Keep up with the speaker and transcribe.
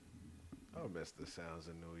I miss the sounds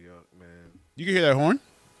of New York, man. You can hear that horn?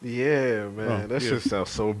 Yeah, man. That shit sounds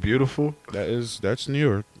so beautiful. That's New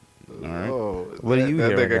York. All right. Oh, what do you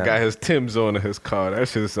hear? That nigga got his Tim's on in his car. That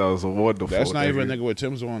shit sounds wonderful. That's not even a nigga with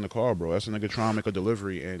Tim's on in the car, bro. That's a nigga trying to make a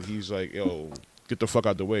delivery, and he's like, yo, get the fuck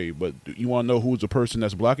out the way. But you want to know who's the person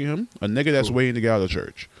that's blocking him? A nigga that's waiting to get out of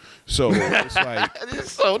church. So it's like,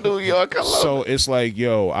 it's so New York. So it's like,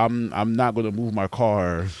 yo, I'm not gonna move my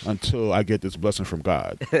car until I get this blessing from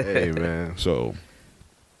God. Hey, man. So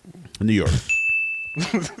New York.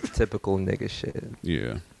 Typical nigga shit.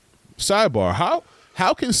 Yeah. Sidebar,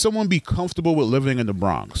 how can someone be comfortable with living in the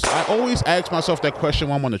Bronx? I always ask myself that question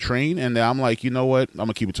when I'm on the train, and then I'm like, you know what? I'm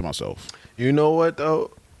gonna keep it to myself. You know what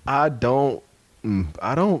though? I don't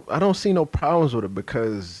see no problems with it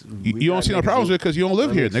because you don't see no problems with it because you don't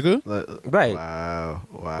live here, nigga. Right. Wow.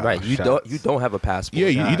 Right. You don't have a passport.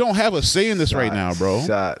 Yeah, you don't have a say in this right now, bro.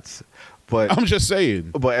 Shots. But I'm just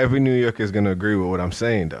saying. But every New Yorker is gonna agree with what I'm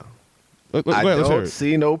saying though. I don't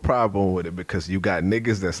see no problem with it because you got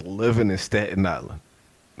niggas that's living in Staten Island.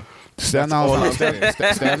 Staten Island's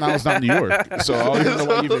not New York, so I don't even know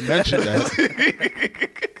why you even mentioned that.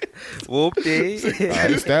 Whoop-dee.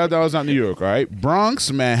 Staten Island's not New York, all right?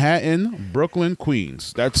 Bronx, Manhattan, Brooklyn,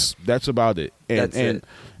 Queens. That's about it. And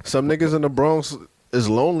some niggas in the Bronx is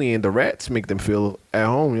lonely, and the rats make them feel at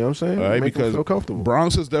home. You know what I'm saying? Right, make because them feel comfortable.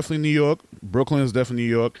 Bronx is definitely New York. Brooklyn is definitely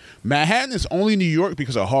New York. Manhattan is only New York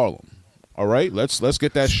because of Harlem. All right, let's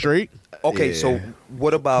get that straight. Okay, so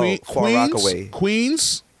what about Far Rockaway?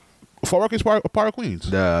 Queens. Far Rock is part of Queens.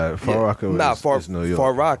 Far Rock is New York.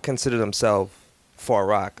 Far Rock considered himself Far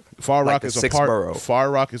Rock. Far Rock like is a part. borough. Far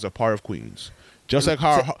Rock is a part of Queens. Just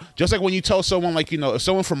like when you tell someone, like, you know, if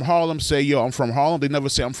someone from Harlem say, yo, I'm from Harlem, they never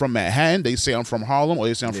say I'm from Manhattan. They say I'm from Harlem, or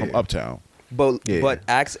they say I'm from Uptown. But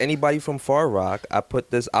ask anybody from Far Rock. I'll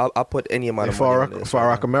put any amount of money on this. Far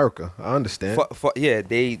Rock, America. I understand.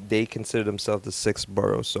 They consider themselves the sixth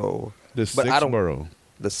borough. So the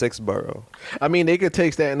sixth borough. I mean, they could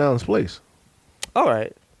take Staten Island's place. All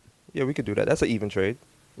right. Yeah, we could do that. That's an even trade.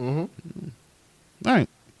 Mm-hmm. All right.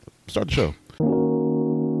 Start the show.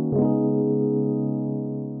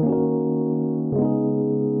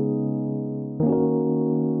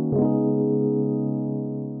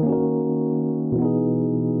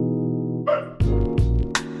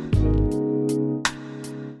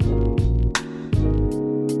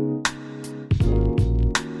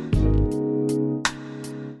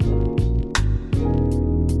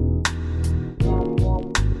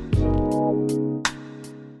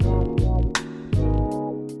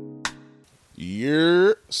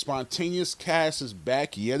 Spontaneouscast is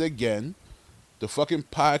back yet again. The fucking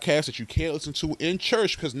podcast that you can't listen to in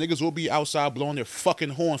church because niggas will be outside blowing their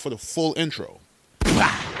fucking horn for the full intro.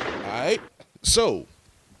 Alright? So,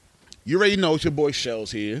 you already know it's your boy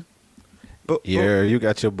Shellz here. You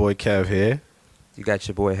got your boy Kev here. You got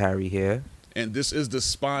your boy Harry here. And this is the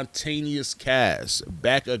Spontaneouscast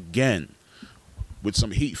back again with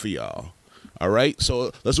some heat for y'all. All right,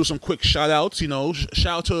 so let's do some quick shout-outs. You know,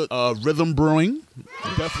 shout out to Rhythm Brewing.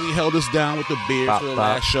 Definitely held us down with the beer for the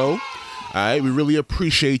last show. All right, we really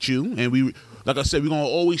appreciate you. And we, like I said, we're going to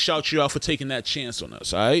always shout you out for taking that chance on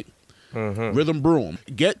us, all right? Mm-hmm. Rhythm Brewing.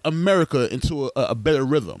 Get America into a better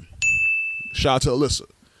rhythm. Shout out to Alyssa.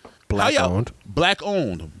 Black-owned.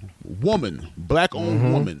 Black-owned. Woman.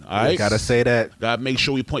 Black-owned woman, all right? Gotta say that. Gotta make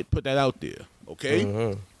sure we put that out there, okay?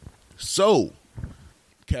 Mm-hmm. So,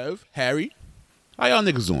 Kev, Harry, how y'all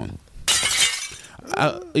niggas doing?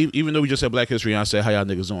 Even though we just said Black History, I said how y'all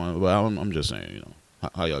niggas doing, but I'm just saying, you know,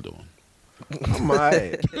 how y'all doing? I'm all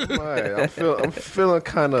right. I'm feeling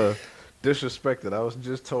kind of disrespected. I was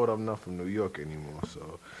just told I'm not from New York anymore,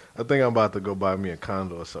 so I think I'm about to go buy me a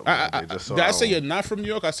condo or something. Did I say you're not from New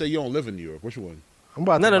York? I said you don't live in New York. Which one?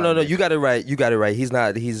 No. You got it right. He's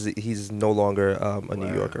not. He's no longer a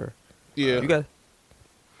New Yorker. Yeah. You got.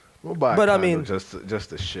 We'll buy a condo, I mean, just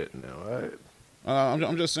the shit now, right?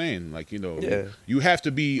 I'm just saying, like, you know, you have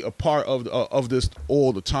to be a part of this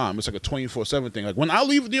all the time. It's like a 24/7 thing. Like, when I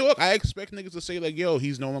leave New York, I expect niggas to say, like, yo,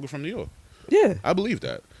 he's no longer from New York. Yeah, I believe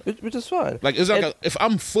that, which is fine. Like, it's like if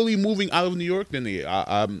I'm fully moving out of New York, then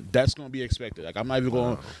that's gonna be expected. Like, I'm not even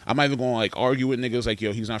going to like argue with niggas like,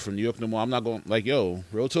 yo, he's not from New York no more. I'm not going like, yo,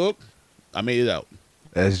 real talk, I made it out.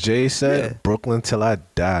 As Jay said, Brooklyn till I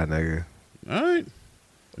die, nigga. All right.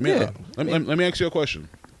 Let me ask you a question.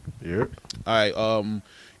 Yeah. All right.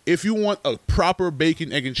 If you want a proper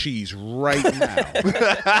bacon, egg, and cheese right now,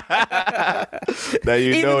 now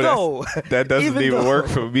you know that doesn't even work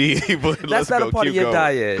for me. But that's not a part of your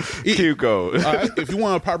diet. Keep going. All right. If you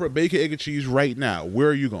want a proper bacon, egg, and cheese right now, where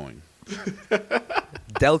are you going?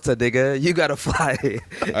 Delta, nigga. You gotta fly.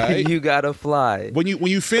 Right. You gotta fly. When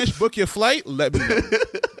you finish, book your flight. Let me know.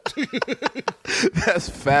 That's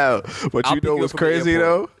foul. But I'll you pick know you what's up from the crazy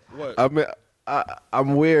though? What? I mean,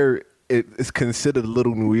 I'm where it's considered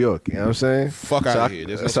Little New York. You know what I'm saying? Fuck so out of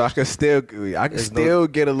here. So I can still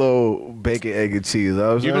get a little bacon, egg, and cheese. You know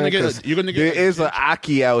what I'm You're gonna saying? get. You're gonna get. There is an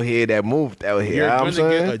Aki out here that moved out here. You're You know gonna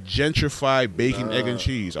what I'm get a gentrified bacon, egg, and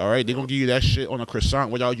cheese. All right, they're gonna give you that shit on a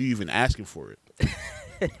croissant without you even asking for it.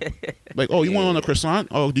 Like, oh, you want on a croissant?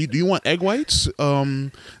 Oh, do you want egg whites?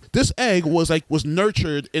 This egg was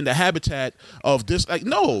nurtured in the habitat of this. Like,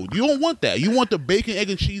 no, you don't want that. You want the bacon,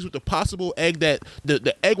 egg, and cheese with the possible egg that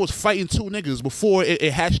the egg was fighting two niggas before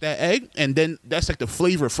it hatched that egg, and then that's like the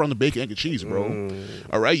flavor from the bacon, egg, and cheese, bro.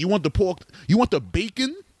 All right, you want the pork, you want the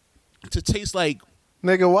bacon to taste like.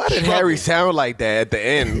 Nigga, why did Struggle. Harry sound like that at the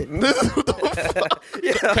end?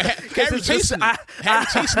 Harry tasting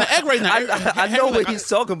the egg right now. I know what he's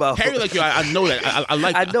talking about. Harry, like, yo, I know that.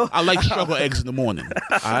 I like struggle eggs in the morning.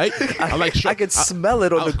 All right, I can smell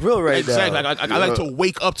it on the grill right exactly. now. I like to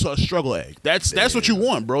wake up to a struggle egg. That's what you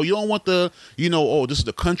want, bro. You don't want the, oh, this is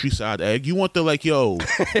the countryside egg. You want the, like, yo,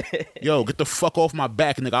 get the fuck off my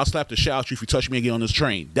back, and nigga, I'll slap the shit out you if you touch me again on this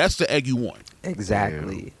train. That's the egg you want.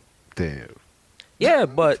 Exactly. Damn. Yeah,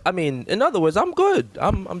 but I mean, in other words, I'm good.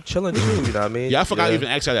 I'm chilling too. You know what I mean? Yeah, I forgot to even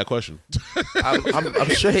ask you that question. I'm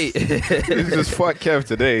straight. It's just fuck Kev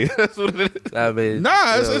today. That's what it is. I mean,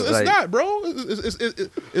 Nah, it's not, bro.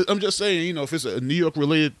 I'm just saying, if it's a New York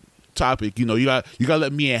related topic, you got to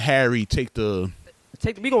let me and Harry take the.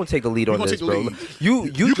 We gonna take the lead on this, bro. Lead.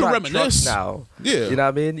 You can drive reminisce trucks now. Yeah, you know what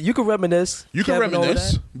I mean. You can reminisce. You can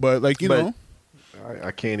reminisce, but like know.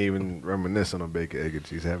 I can't even reminisce on a bacon, egg, and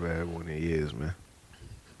cheese. I haven't had one in years, man.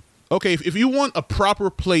 Okay, if you want a proper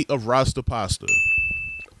plate of Rasta pasta,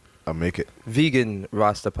 I'll make it. Vegan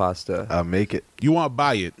Rasta pasta. I'll make it. You want to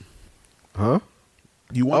buy it? Huh?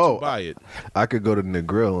 You want to buy it? I could go to the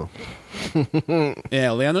grill. In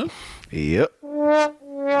Atlanta? Yep. I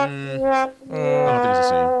don't think it's the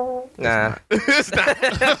same. Nah. It's not.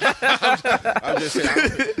 I'm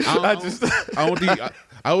just saying.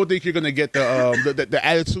 I don't think you're gonna get the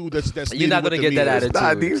attitude that's. You're not gonna get that attitude.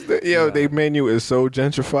 Nah, they menu is so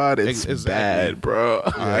gentrified. It's bad, bro.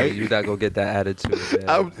 All right, you're not gonna get that attitude.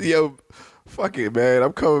 Man. Fuck it, man.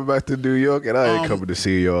 I'm coming back to New York, and I ain't coming to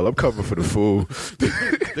see y'all. I'm coming for the food.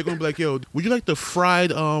 They're gonna be like, yo, would you like the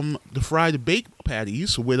fried baked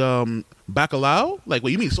patties with bacalao? Like,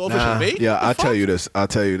 what you mean, saltfish and baked? Yeah, I'll tell you this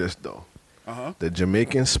though. The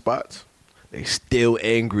Jamaican spots, they still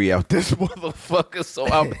angry out this motherfucker, so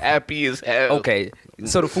I'm happy as hell. Okay,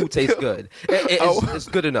 so the food tastes good. It's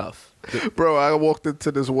good enough. Bro, I walked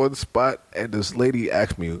into this one spot, and this lady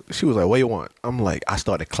asked me, she was like, what you want? I'm like, I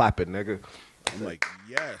started clapping, nigga. I'm like,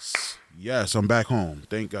 yes, I'm back home.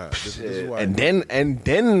 Thank God. This is why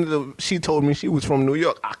then she told me she was from New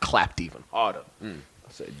York. I clapped even harder. I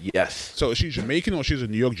said, yes. So is she Jamaican or she's a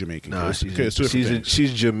New York Jamaican? Nah,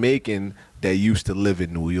 she's Jamaican that used to live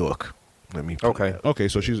in New York. Let me. Okay,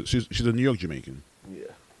 so she's a New York Jamaican. Yeah.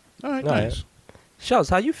 All right, nice. Shellz,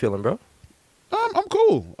 how you feeling, bro? I'm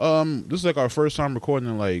cool. This is like our first time recording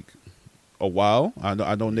in like a while. I know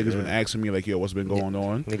niggas been asking me like, yo, what's been going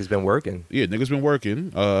on? Niggas been working. Yeah, niggas been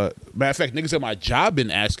working. Matter of fact, niggas at my job been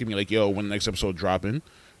asking me like, yo, when the next episode dropping?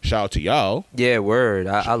 Shout out to y'all. Yeah, word.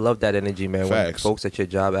 I love that energy, man. Facts. When folks at your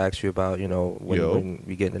job ask you about, when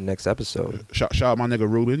we get in the next episode. Shout out my nigga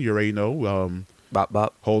Ruben. You already know. Bop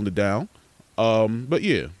bop. Holding it down. But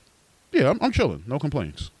yeah, I'm chilling. No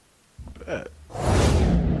complaints.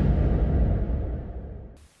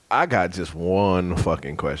 I got just one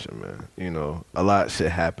fucking question, man. A lot of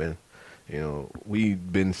shit happened. We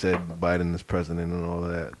been said Biden is president and all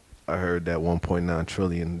of that. I heard that $1.9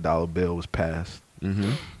 trillion bill was passed.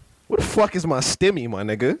 Mm-hmm. Where the fuck is my stimmy, my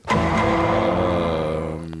nigga?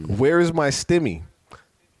 Where is my stimmy?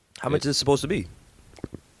 How much is it supposed to be?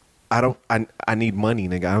 I need money,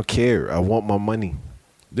 nigga. I don't care. I want my money.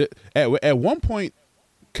 At one point,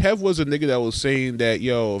 Kev was a nigga that was saying that,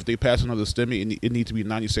 yo, if they pass another stimmy, it needs to be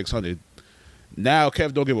 9,600. Now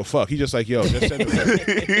Kev don't give a fuck. He just like, yo, just send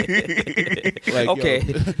it. Like, okay.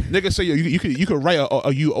 Yo, nigga say, yo, you could write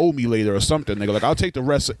a you owe me later or something, nigga. Like, I'll take the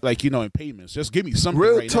rest, like, in payments. Just give me something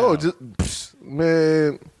Real right talk, now.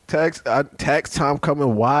 Man, tax time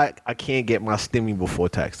coming. Why I can't get my stimmy before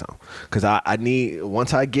tax time? Because I need,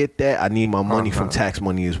 once I get that, I need my money from tax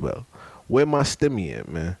money as well. Where my stimmy at,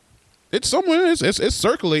 man? It's somewhere. It's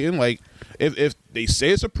circulating. Like, if they say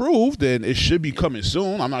it's approved, then it should be coming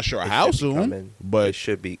soon. I'm not sure how soon, but it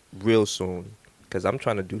should be real soon. Because I'm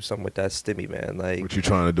trying to do something with that stimmy, man. Like, what you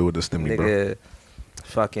trying to do with the stimmy, nigga, bro?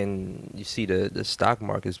 fucking, you see the stock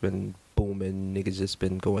market's been booming. Niggas just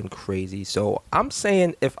been going crazy. So I'm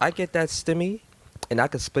saying if I get that stimmy and I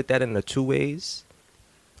could split that into 2 ways.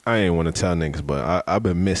 I ain't want to tell niggas, but I've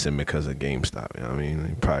been missing because of GameStop. You know what I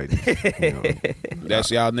mean? Probably, That's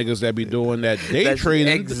y'all niggas that be doing that day trading.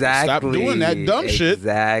 Exactly. Stop doing that dumb shit.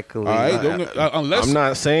 Exactly. All right, unless I'm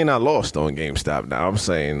not saying I lost on GameStop now. I'm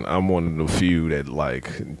saying I'm one of the few that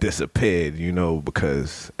like disappeared,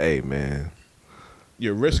 because, hey, man.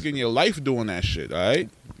 you're risking your life doing that shit. All right,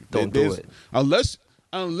 Don't do it.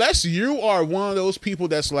 Unless you are one of those people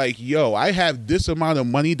that's like, yo, I have this amount of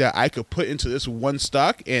money that I could put into this one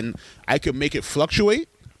stock and I could make it fluctuate.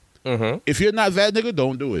 Mm-hmm. If you're not that nigga,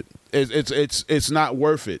 don't do it. It's not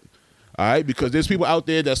worth it. All right, because there's people out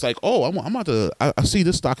there that's like, oh, I'm about to. I see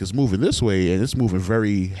this stock is moving this way and it's moving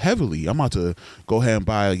very heavily. I'm about to go ahead and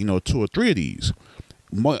buy 2 or 3 of these.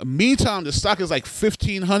 Meantime, the stock is like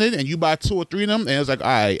 $1,500 and you buy 2 or 3 of them and it's like, all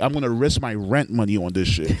right, I'm gonna risk my rent money on this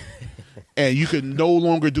shit. And you can no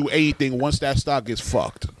longer do anything once that stock gets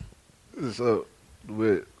fucked. So,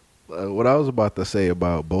 with what I was about to say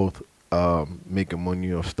about both making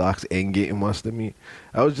money off stocks and getting my stimmy,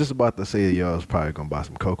 I was just about to say y'all was probably gonna buy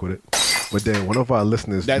some coke with it. But then one of our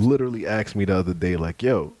listeners literally asked me the other day, like,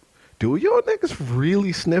 yo, do y'all niggas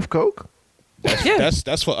really sniff coke?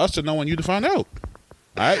 That's for us to know and you to find out.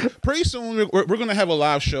 All right, pretty soon we're gonna have a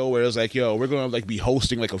live show where it's like, yo, we're gonna like be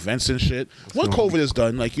hosting like events and shit. Once COVID is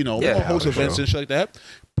done, we're gonna host events and shit like that.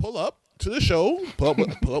 Pull up to the show, pull up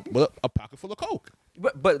a pocket full of coke.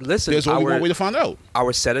 But listen, there's only one way to find out.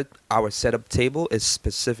 Our setup table is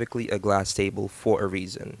specifically a glass table for a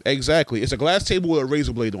reason. Exactly, it's a glass table with a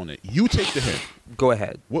razor blade on it. You take the hint. Go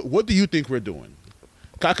ahead. What do you think we're doing?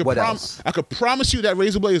 What else? I could promise you that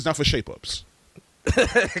razor blade is not for shape ups.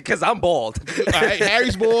 Because I'm bald. All right,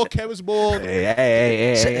 Harry's bald, Kevin's bald.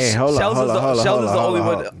 Hey, hold on. Shellz is the only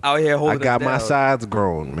one out here holding I got it my down. sides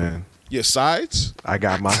grown, man. Your sides? I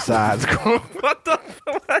got my sides grown. What the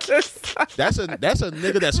fuck? That's a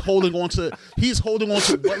nigga that's holding on to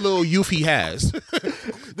what little youth he has.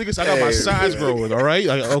 Niggas, I got my sides growing, all right?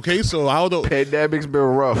 Okay, so I don't know. Pandemic's been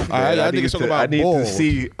rough. All right, I need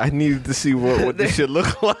to see what this shit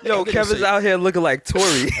look like. Yo, Kevin's out here looking like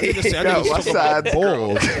Tory. Got my sides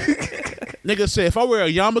bald. Nigga said, if I wear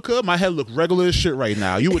a yarmulke, my head look regular as shit right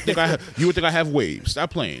now. You would think I have waves.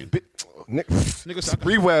 Stop playing. Nigga,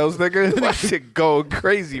 spree wells, nigga. My shit going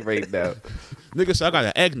crazy right now. Nigga said, I got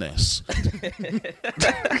an egg nest.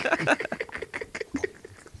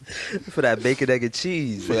 For that bacon, egg, and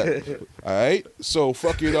cheese. All right, so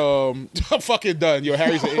fucking I'm fucking done. Yo,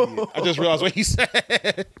 Harry's an idiot. I just realized what he said.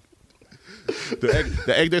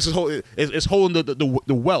 The egg nest is holding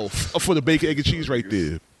the wealth for the bacon, egg, and cheese right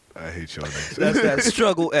there. I hate y'all niggas. That's that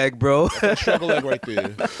struggle egg, bro. Struggle egg right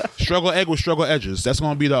there. Struggle egg with struggle edges. That's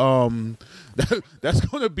gonna be the that's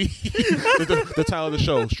gonna be the title of the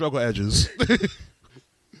show. Struggle edges.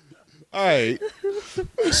 All right.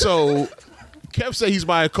 So Kev said he's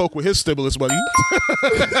buying coke with his stimulus money.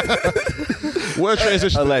 What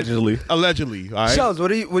transition? Allegedly. All right. Shellz,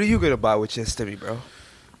 what are you gonna buy with your stimmy, bro?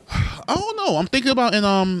 I don't know. I'm thinking about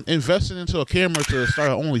investing into a camera to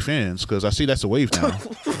start an OnlyFans because I see that's a wave now.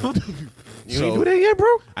 You ain't do that yet, bro?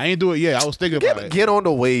 I ain't do it yet. I was thinking about it. Get on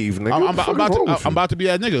the wave, nigga. I'm about to be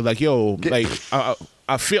that nigga. Like, yo,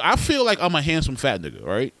 I feel like I'm a handsome fat nigga,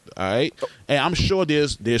 right? All right, and I'm sure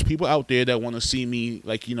there's people out there that want to see me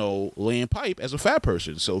like laying pipe as a fat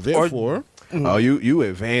person. So therefore. Oh, you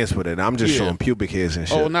advanced with it. I'm just showing pubic hairs and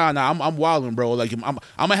shit. Oh, nah, I'm wilding, bro. Like I'm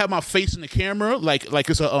gonna have my face in the camera, like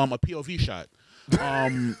it's a POV shot.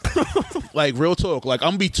 Like real talk. Like I'm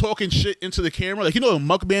gonna be talking shit into the camera. Like the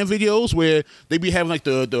mukbang videos where they be having like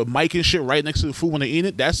the mic and shit right next to the food when they eat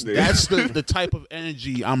it. That's the type of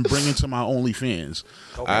energy I'm bringing to my OnlyFans.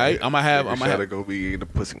 Okay. All right, I'm gonna go be in the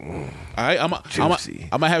pussy. All right, I'm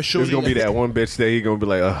gonna have show. There's gonna be that one bitch there. He gonna be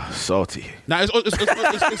like, salty. Nah,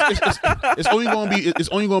 it's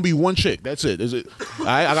only gonna be one chick. That's it. Is it? All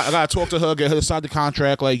right, I gotta talk to her, get her to sign the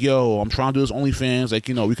contract. Like, yo, I'm trying to do this OnlyFans. Like,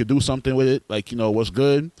 we could do something with it. Like, what's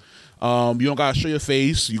good. You don't gotta show your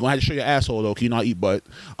face. You gonna have to show your asshole though, 'cause you not eat butt.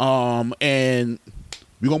 And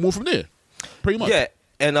we gonna move from there. Pretty much. Yeah,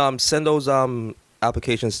 and send those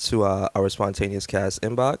applications to our Spontaneous Cast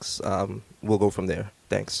inbox. We'll go from there.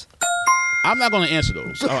 Thanks. I'm not gonna answer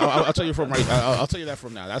those. I'll tell you from right. I'll tell you that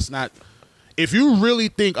from now. That's not. If you really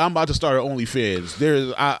think I'm about to start an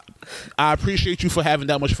OnlyFans, I appreciate you for having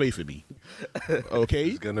that much faith in me. Okay,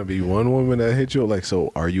 there's gonna be one woman that hit you like,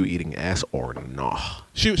 so are you eating ass or nah?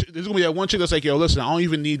 There's gonna be that one chick that's like, yo, listen, I don't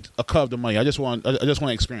even need a cut of the money. I just want to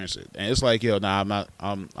experience it. And it's like, yo, nah, I'm not.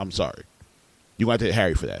 I'm sorry. You gonna have to hit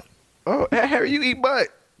Harry for that. Oh, Harry, you eat butt.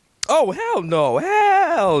 Oh, hell no.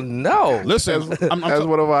 Hell no. Listen, As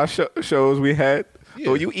one of our shows we had. Yeah.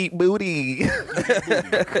 Oh, you eat booty.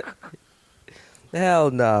 Hell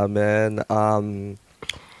nah, man.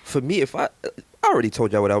 For me, if I already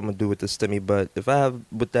told y'all what I'm gonna do with the stimmy, but if I have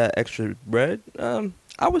with that extra bread,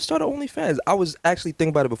 I would start an OnlyFans. I was actually thinking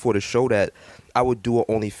about it before the show that I would do an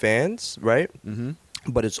OnlyFans, right? Mm-hmm.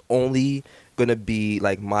 But it's only gonna be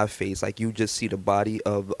like my face. Like you just see the body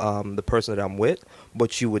of the person that I'm with,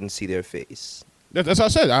 but you wouldn't see their face. That's what I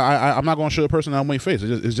said. I'm not going to show the person on my face.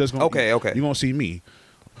 It's just going. Okay. You're going to see me.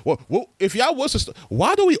 Well, if y'all was to,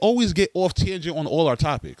 why do we always get off tangent on all our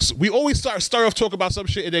topics? We always start off talking about some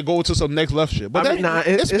shit and then go to some next left shit. But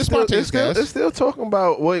it's still talking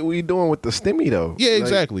about what we doing with the stimmy though. Yeah,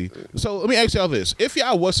 exactly. So let me ask y'all this: if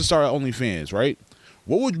y'all was to start OnlyFans, right?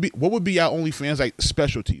 What would be y'all OnlyFans like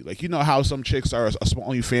specialty? Like, you know how some chicks are a small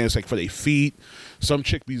OnlyFans like for their feet. Some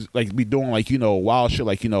chick be doing like, you know, wild shit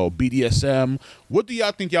like, you know, BDSM. What do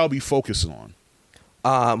y'all think y'all be focusing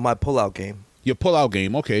on? My pullout game. Your pullout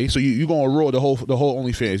game, okay. So you gonna roll the whole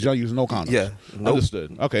OnlyFans. Y'all use no condoms. Yeah, nope.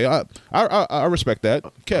 Understood. Okay, I respect that.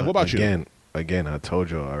 Kev, what about you? Again, I told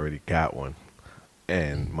you I already got one,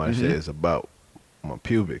 and my shit is about my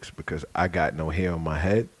pubics because I got no hair on my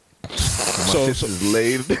head. So is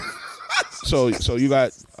laid. So you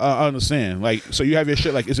got I understand. Like, so you have your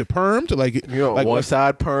shit like, is it permed? Like, you know, like one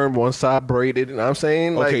side permed, one side braided. You know what I'm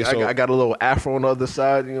saying? Like, Okay, so I got a little afro on the other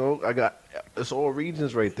side. You know, I got it's all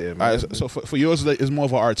regions right there, man. all right, so for yours it's more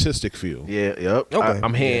of an artistic feel. Yeah, yep. Okay.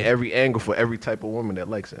 I'm hitting every angle for every type of woman that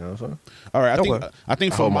likes it. You know what I'm saying? All right, I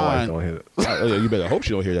think I for hope my wife mine, don't hear it. you better hope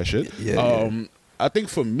she don't hear that shit. Yeah. I think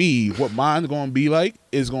for me, what mine's gonna be like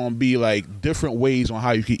is gonna be like different ways on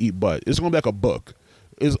how you can eat butt. It's gonna be like a book.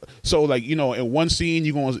 So like, you know, in one scene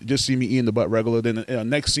you're gonna just see me eating the butt regular. Then in the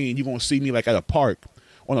next scene you're gonna see me like at a park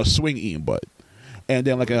on a swing eating butt. And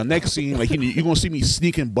then like in the next scene, like you're gonna see me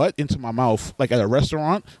sneaking butt into my mouth like at a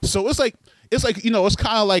restaurant. So it's like you know, it's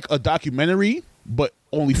kind of like a documentary, but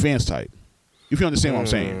OnlyFans type. If you understand what I'm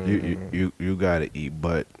saying. You gotta eat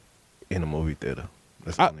butt in a movie theater.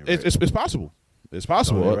 That's only right. It's possible. It's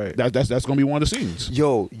possible. Only right. That's gonna be one of the scenes.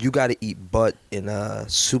 Yo, you gotta eat butt in a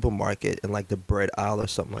supermarket in like the bread aisle or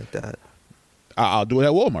something like that. I'll do it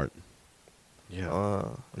at Walmart. Yeah.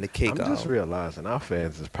 In the cake I'm aisle. just realizing our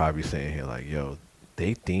fans is probably saying here like, yo,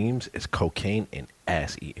 they themes is cocaine and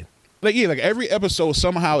ass eating. Like, yeah, like every episode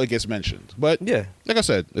somehow it gets mentioned. But Yeah. like I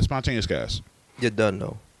said, it's spontaneous cast. You're done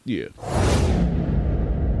though. Yeah.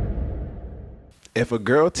 If a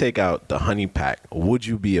girl take out the honey pack, would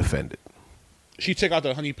you be offended? She took out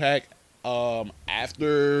the honey pack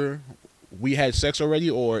after we had sex already,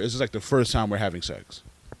 or is this like the first time we're having sex?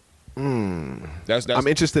 That's I'm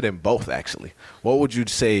interested in both actually. What would you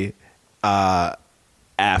say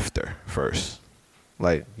after first?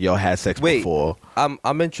 Like y'all had sex before.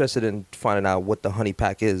 I'm interested in finding out what the honey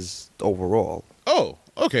pack is overall. Oh,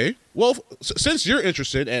 okay. Well, since you're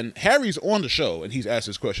interested and Harry's on the show and he's asked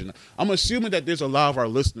this question, I'm assuming that there's a lot of our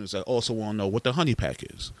listeners that also want to know what the honey pack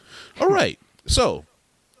is. All right. So,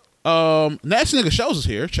 nasty nigga Shellz is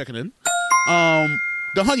here checking in.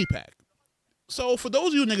 The honey pack. So for those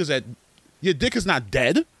of you niggas that your dick is not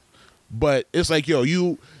dead, but it's like, yo,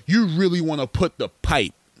 you really want to put the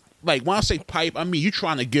pipe. Like when I say pipe, I mean you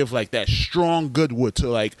trying to give like that strong good wood to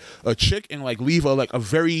like a chick and like leave a like a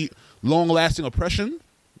very long lasting impression.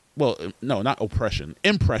 Well, no, not oppression,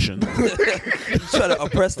 impression. Trying to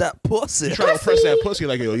oppress that pussy. You try to oppress that pussy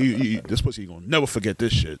like, yo, this pussy gonna never forget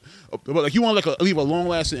this shit. But like you want to like leave a long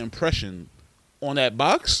lasting impression on that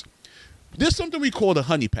box. There's something we call the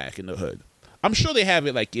honey pack in the hood. I'm sure they have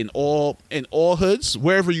it like in all hoods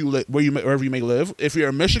wherever you may live. If you're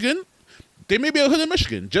in Michigan, they may be a hood in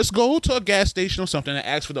Michigan. Just go to a gas station or something and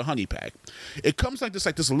ask for the honey pack. It comes like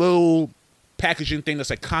this little packaging thing that's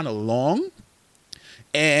like kind of long,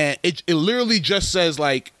 and it literally just says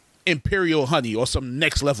like Imperial honey or some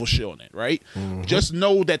next level shit on it, right? Mm-hmm. Just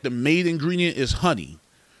know that the main ingredient is honey.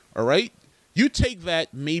 All right, you take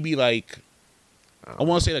that maybe like I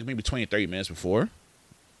want to say like maybe 20 30 minutes before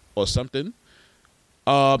or something,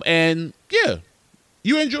 and yeah,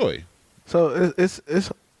 you enjoy. So it's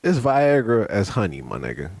Viagra as honey, my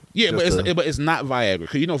nigga. Yeah, but it's not Viagra.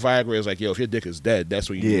 Because you know Viagra is like, yo, if your dick is dead, that's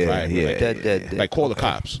when you need Viagra. Yeah, like, dead. Like, call the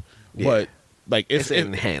cops. Yeah. But, like, it's an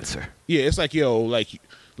enhancer. Yeah, it's like, yo, like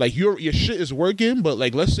your shit is working, but,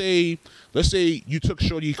 like, let's say you took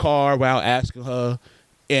shorty's car without asking her,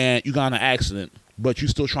 and you got in an accident, but you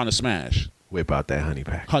still trying to smash. Whip out that honey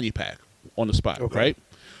pack. Honey pack on the spot, right?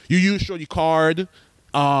 You use shorty card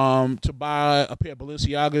to buy a pair of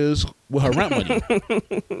Balenciagas with her rent money.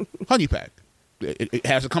 Honey pack. It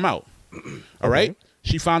has to come out. All right.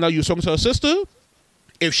 She found out you were talking to her sister.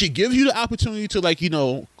 If she gives you the opportunity to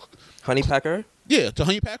Honey Packer? Yeah, to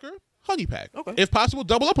honey pack her, honey pack. Okay. If possible,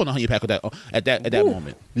 double up on the honey pack at that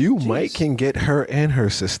moment. You might can get her and her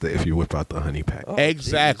sister if you whip out the honey pack. Oh,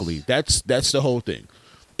 Exactly. geez. That's the whole thing.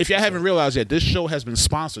 If y'all haven't realized yet, this show has been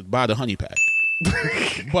sponsored by the honey pack.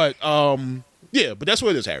 But but that's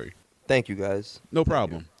what it is, Harry. Thank you, guys. No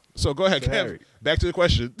problem. So go ahead, So, Kev. Harry. Back to the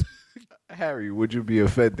question. Harry, would you be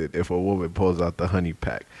offended if a woman pulls out the honey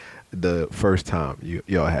pack the first time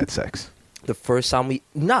y'all had sex? The first time you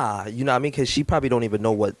know what I mean? Because she probably don't even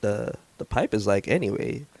know what the pipe is like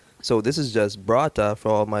anyway. So this is just brata for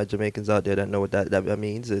all my Jamaicans out there that know what that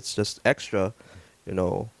means. It's just extra,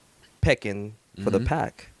 pecking for the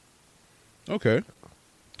pack. Okay.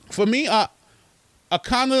 For me, I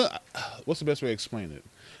kind of, what's the best way to explain it?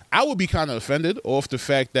 I would be kind of offended off the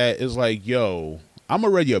fact that it's like, yo, I'm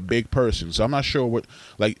already a big person, so I'm not sure what,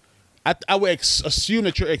 I would assume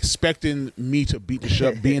that you're expecting me to beat the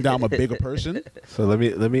shit up, being that I'm a bigger person. So let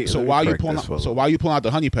me. So why are you pulling out the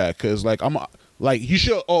honey pack? Because you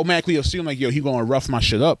should automatically assume yo, he gonna rough my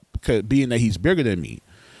shit up, being that he's bigger than me.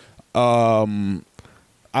 I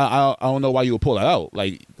don't know why you would pull that out.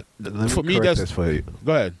 For me, that's this for you.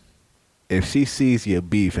 Go ahead. If she sees your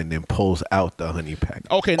beef and then pulls out the honey pack,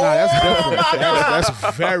 Okay, that's different.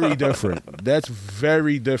 That's very different. That's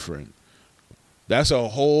very different. That's a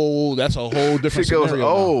whole different she goes, scenario.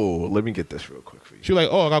 "Oh, let me get this real quick for you." She's like,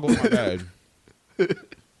 "Oh, I gotta go with my dad,"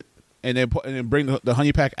 and then bring the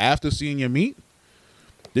honey pack after seeing your meat.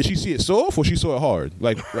 Did she see it soft or she saw it hard?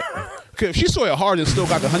 If she saw it hard and still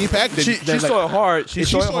got the honey pack, then She saw it hard. She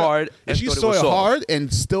saw it hard. If she saw it hard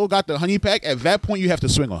and still got the honey pack, at that point you have to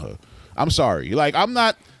swing on her. I'm sorry. I'm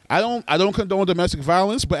not. I don't condone domestic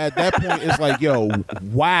violence, but at that point it's like, yo,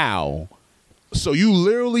 wow. So you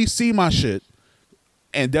literally see my shit.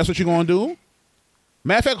 And that's what you're gonna do?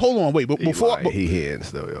 Matter of fact, hold on, wait. But before he hitting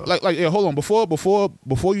still, yo. Hold on.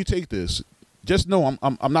 Before you take this, just know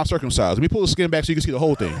I'm not circumcised. Let me pull the skin back so you can see the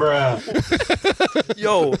whole thing. Bruh.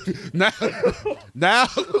 Yo. Now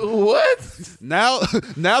What? Now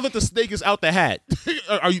that the snake is out the hat,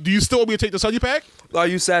 do you still want me to take the honey pack? Are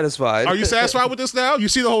you satisfied? Are you satisfied with this now? You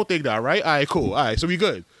see the whole thing now, right? All right, cool. All right, so we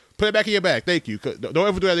good. Put it back in your bag. Thank you. Don't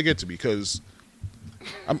ever do that again to me, because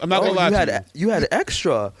I'm not gonna lie to you. You had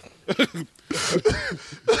extra.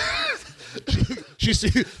 She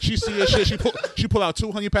see your shit. She pull out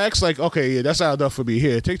 2 honey packs. Okay, yeah, that's not enough for me.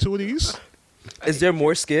 Here, take 2 of these. Is there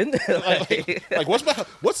more skin?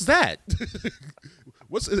 What's that?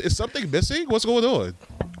 Is something missing? What's going on?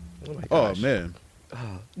 Oh my Oh gosh. man.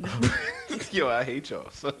 Yo, I hate y'all.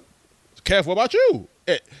 So. Kev, what about you?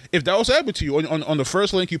 If that was happening to you on the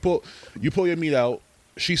first link, you pull your meat out.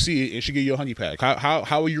 She see it and she give you a honey pack.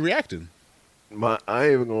 How are you reacting? I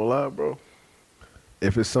ain't even gonna lie, bro.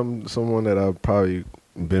 If it's someone that I've probably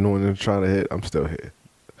been on and trying to hit, I'm still here.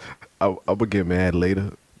 I would get mad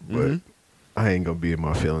later, but I ain't gonna be in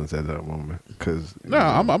my feelings at that moment. Cause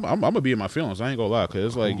I'm gonna be in my feelings. I ain't gonna lie,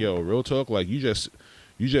 cause it's yo, real talk. You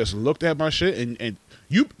just looked at my shit and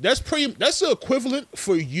you. That's the equivalent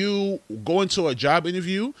for you going to a job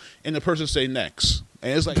interview and the person say next,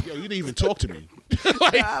 and it's yo, you didn't even talk to me.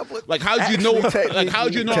 How'd you know?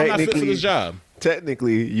 How'd you know I'm not fit for this job?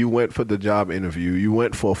 Technically, you went for the job interview. You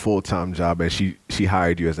went for a full-time job, and she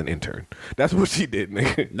hired you as an intern. That's what she did,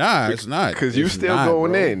 nigga. Nah, it's not. Because you still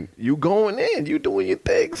going in. You going in. You doing your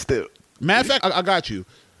thing still. Matter of fact, I got you.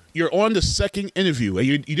 You're on the second interview, and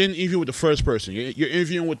you didn't interview with the first person. You're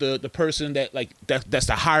interviewing with the person that's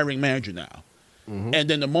the hiring manager now. And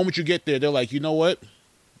then the moment you get there, they're like, you know what?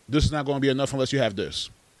 This is not going to be enough unless you have this.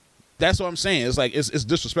 That's what I'm saying. It's it's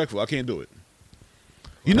disrespectful. I can't do it.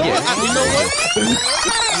 You know what? You know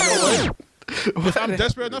what? If I'm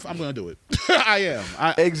desperate enough, I'm gonna do it. I am.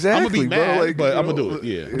 Exactly. I'm gonna be mad, bro. but I'm gonna do it.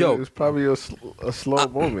 Yeah. Yo. It's probably a slow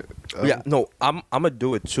moment. Yeah, no, I'm gonna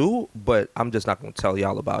do it too, but I'm just not gonna tell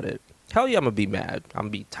y'all about it. Hell yeah, I'm gonna be mad. I'm gonna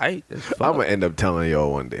be tight as fuck. I'm gonna end up telling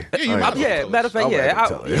y'all one day. Yeah, matter of fact, yeah.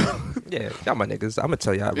 Y'all my niggas. I'm gonna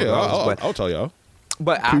tell y'all. Yeah, I'll tell y'all.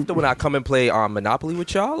 But after when I come and play Monopoly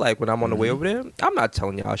with y'all, when I'm on the way over there, I'm not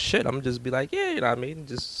telling y'all shit. I'm just be like, yeah, you know what I mean?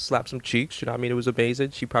 Just slap some cheeks, you know what I mean? It was amazing.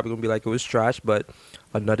 She probably gonna be like, it was trash, but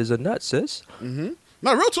a nut is a nut, sis. No,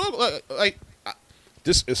 real talk,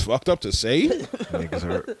 this is fucked up to say.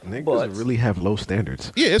 Niggas really have low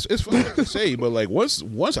standards. Yeah, it's fucked up to say, but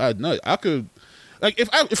once I nut, I could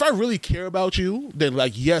if I really care about you, then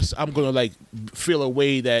yes, I'm gonna feel a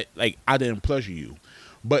way that I didn't pleasure you.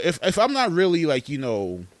 But if I'm not really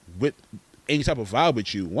with any type of vibe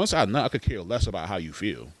with you, once I nut, I could care less about how you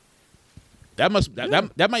feel.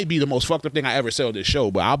 That might be the most fucked up thing I ever said on this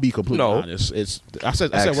show, but I'll be completely honest. I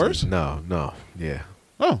said worse? No, yeah.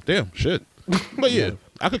 Oh, damn, shit. But yeah,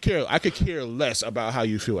 I could care less about how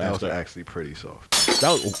you feel That after. was actually pretty soft.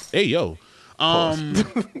 Hey yo.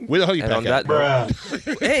 Where the Honey Pak at?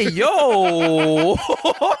 Hey yo.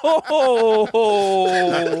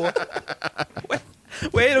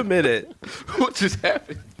 Wait a minute. What just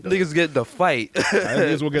happened? Niggas getting the fight.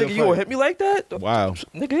 Niggas will get a Nigga, fight. you gonna hit me like that? Wow.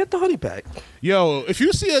 Nigga, get the Honey Pak. Yo, if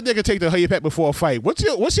you see a nigga take the Honey Pak before a fight, what's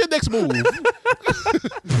your next move? you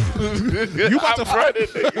about to fight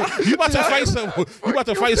someone. You about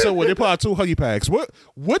to fight someone. They pull out 2 Honey Paks.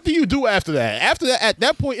 What do you do after that? After that, at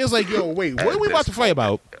that point, it's like, yo, wait, what are we about to fight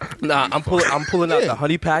about? Nah, I'm pulling out the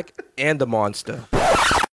Honey Pak and the Monster.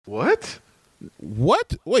 What?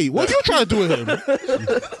 What? Wait, what are you trying to do with him?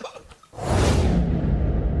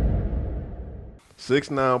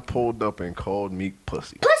 6ix9ine pulled up and called Meek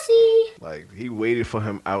pussy. Like, he waited for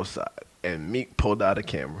him outside, and Meek pulled out a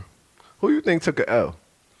camera. Who you think took a L?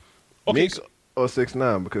 Okay, Meek or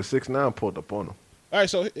 6ix9ine? Because 6ix9ine pulled up on him. All right,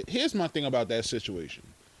 so here's my thing about that situation.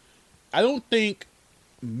 I don't think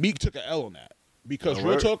Meek took an L on that because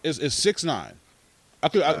real talk is 6ix9ine.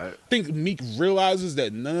 I think Meek realizes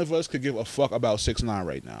that none of us could give a fuck about 6ix9ine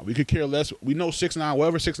right now. We could care less. We know 6ix9ine,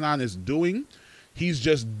 whatever 6ix9ine is doing, he's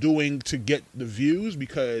just doing to get the views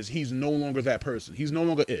because he's no longer that person. He's no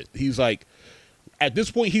longer it. He's like, at this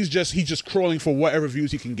point, he's just crawling for whatever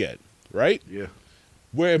views he can get, right? Yeah.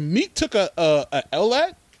 Where Meek took a L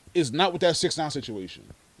at is not with that 6ix9ine situation.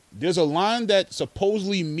 There's a line that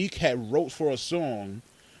supposedly Meek had wrote for a song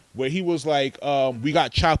where he was like, we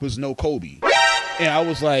got choppers, no Kobe. And I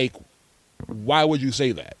was like, why would you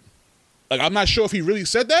say that? Like, I'm not sure if he really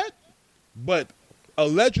said that, but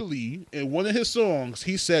allegedly in one of his songs,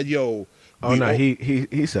 he said, yo. Oh, no,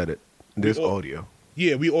 he said it. This audio.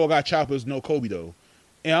 Yeah, we all got choppers, no Kobe, though.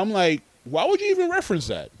 And I'm like, why would you even reference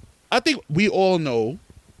that? I think we all know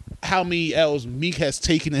how many L's Meek has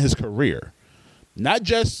taken in his career. Not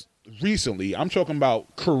just recently. I'm talking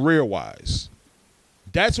about career-wise.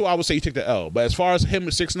 That's why I would say he took the L. But as far as him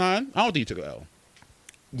and 6ix9ine, I don't think he took the L.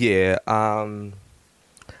 Yeah, I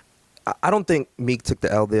don't think Meek took the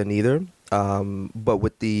L there neither. But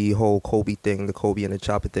with the whole Kobe thing, the Kobe and the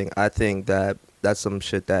chopper thing, I think that's some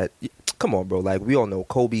shit that, come on, bro. Like, we all know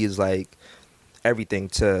Kobe is like everything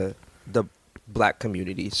to the black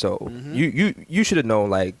community. So you should have known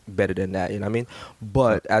like better than that. You know what I mean?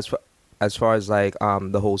 But as far as like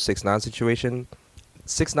the whole 6ix9ine situation,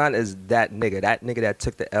 6ix9ine is that nigga that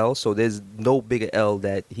took the L. So there's no bigger L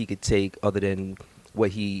that he could take other than what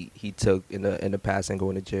he took in the past and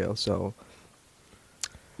going to jail. So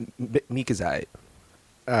Meek is alright.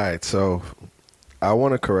 All right, so I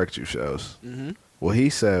want to correct you, Shellz. What he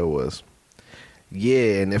said was,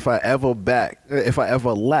 yeah, and if I ever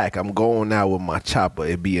lack, I'm going out with my chopper.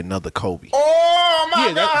 It'd be another Kobe. Oh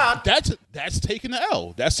my God! That's taking the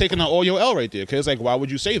L. That's taking all your L right there. Cause like, why would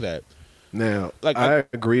you say that? Now, Like, I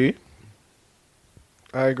agree.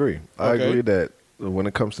 I agree Okay. that when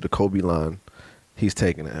it comes to the Kobe line, he's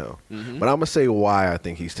taking an L. But I'm gonna say why I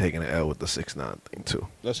think he's taking an L with the 6ix9ine thing too.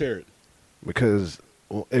 Let's hear it. Because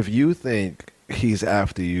if you think he's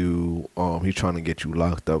after you, he's trying to get you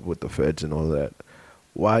locked up with the feds and all that,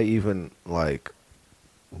 why even like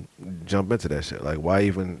jump into that shit? Like, why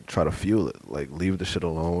even try to fuel it? Like, leave the shit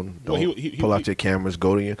alone. Well, Don't pull out your cameras.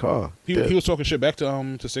 Go to your car. He was talking shit back to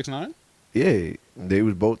 6ix9ine. Yeah, they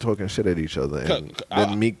was both talking shit at each other, and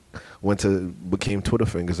then Meek became Twitter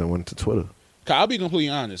fingers and went to Twitter. I'll be completely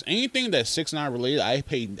honest. Anything that's 6ix9ine related, I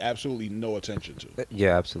paid absolutely no attention to.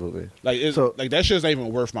 Yeah, absolutely. Like, like that shit's not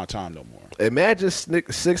even worth my time no more. Imagine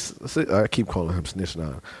I keep calling him Snitch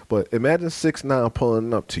 9, but imagine 6ix9ine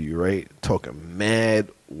pulling up to you, right, talking mad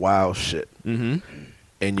wild shit, and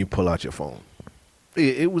you pull out your phone.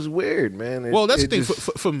 It was weird, man. Well, that's the thing.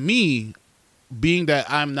 For me, being that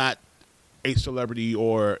I'm not a celebrity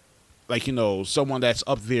or like, you know, someone that's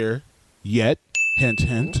up there yet, hint,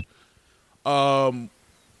 that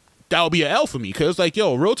would be an L for me. Cause like,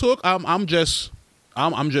 yo, real talk, I'm just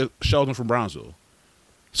Sheldon from Brownsville.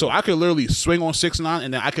 So I could literally swing on 6ix9ine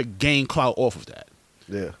and then I could gain clout off of that.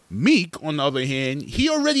 Yeah. Meek, on the other hand, he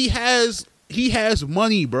has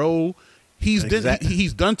money, bro.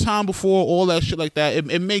 He's done time before, all that shit like that.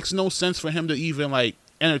 It makes no sense for him to even like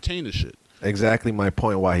entertain the shit. Exactly my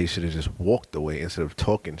point. Why he should have just walked away instead of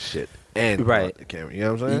talking shit and pull out the camera. You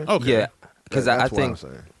know what I'm saying? Okay. Yeah, because I think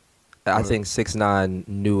I think 6ix9ine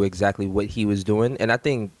knew exactly what he was doing, and I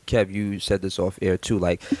think Kev, you said this off air too.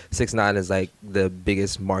 Like 6ix9ine is like the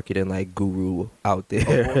biggest marketing like guru out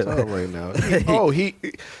there right now.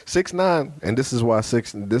 6ix9ine, and this is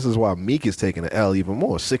why Meek is taking the L even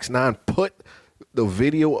more. 6ix9ine put the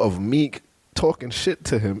video of Meek talking shit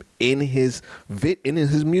to him in his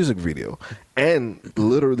music video, and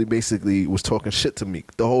literally basically was talking shit to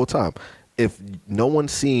Meek the whole time. If no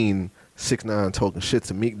one's seen 6ix9ine talking shit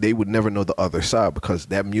to Meek, they would never know the other side, because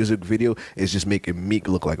that music video is just making Meek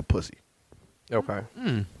look like a pussy. Okay.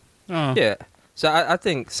 Yeah. So I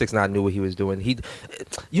think 6ix9ine knew what he was doing.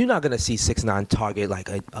 You're not gonna see 6ix9ine target like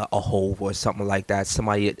a Hove or something like that.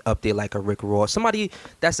 Somebody up there like a Rick Ross. Somebody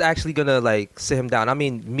that's actually gonna like sit him down. I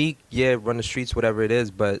mean, Meek, yeah, run the streets, whatever it is,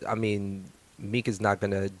 but I mean, Meek is not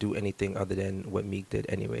gonna do anything other than what Meek did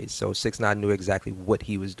anyway. So 6ix9ine knew exactly what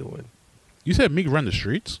he was doing. You said Meek run the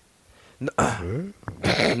streets? No,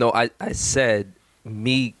 I said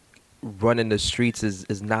Meek running the streets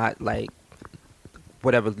is not like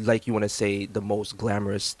whatever, like you want to say, the most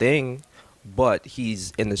glamorous thing, but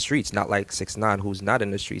he's in the streets, not like 6ix9ine, who's not in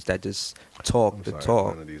the streets, that just talk the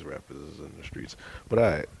talk. None of these rappers is in the streets, but all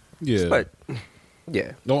right. Yeah. But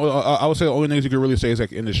yeah. No, I would say the only niggas you can really say is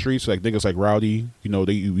like in the streets, like niggas like Rowdy. They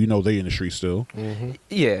in the streets still. Mm-hmm.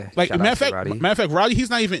 Yeah. Like shout matter out to of fact, Rowdy, he's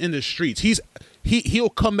not even in the streets. He'll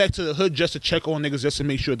come back to the hood just to check on niggas just to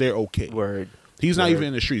make sure they're okay. Word. He's not even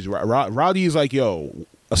in the streets. Rowdy is like, yo,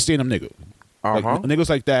 a stand-up nigga. Like, niggas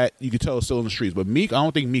like that, you can tell is still in the streets. But Meek, I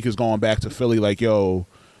don't think Meek is going back to Philly like, yo,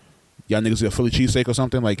 y'all niggas get a Philly cheesesteak or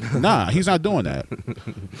something. Like, nah, he's not doing that.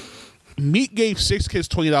 Meek gave 6 kids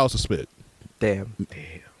 $20 to spit. Damn.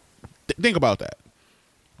 Think about that.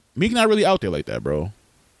 Meek not really out there like that, bro.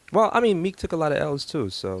 Well, I mean, Meek took a lot of L's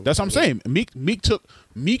too, so that's what I'm saying.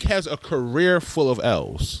 Meek has a career full of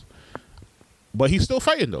L's, but he's still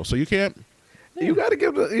fighting though. So you can't. You gotta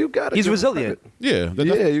give. He's resilient. Yeah,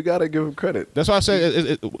 you gotta give him credit. That's why I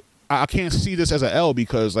said I can't see this as an L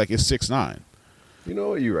because like it's 6ix9ine. You know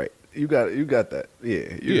what? You're right. You got that.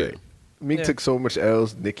 Yeah, you're right. Meek took so much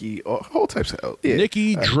L's. Nicki, whole types of L's. Yeah.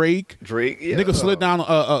 Nicki, Drake. Yeah. Nigga slid down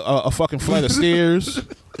a fucking flight of stairs.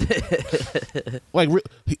 Like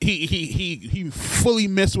he fully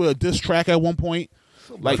missed with a diss track at one point.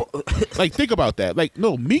 Like think about that. Like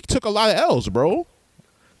no, Meek took a lot of L's, bro.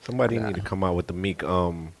 Somebody need to come out with the Meek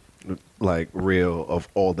like reel of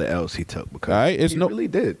all the L's he took, because he really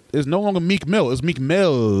did. It's no longer Meek Mill. It's Meek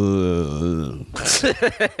Mill.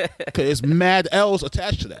 Because it's mad L's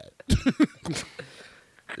attached to that.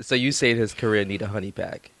 So you say his career need a Honey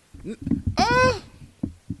Pak?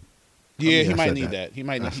 Yeah, he might need that. He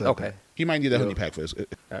might need. Okay. He might need a Honey Pak for this.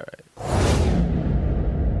 All right.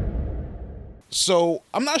 So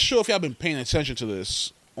I'm not sure if y'all been paying attention to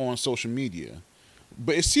this on social media,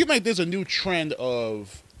 but it seems like there's a new trend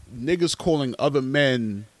of niggas calling other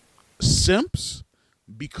men simps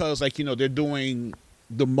because, like, they're doing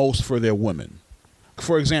the most for their women.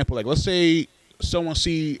 For example, like, let's say someone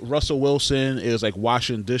see Russell Wilson is like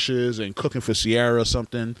washing dishes and cooking for Sierra or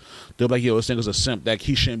something. They're like, yo, this nigga's a simp. Like,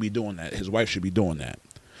 he shouldn't be doing that. His wife should be doing that.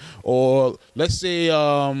 Or let's say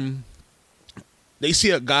they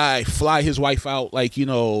see a guy fly his wife out, like,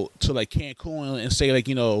 to like Cancun and say, like,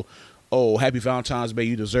 oh, happy Valentine's Day,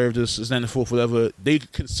 you deserve this, is that the fourth, whatever. They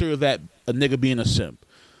consider that a nigga being a simp.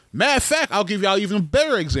 Matter of fact, I'll give y'all even a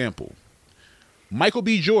better example. Michael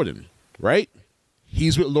B. Jordan, right?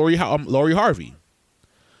 He's with Lori Harvey.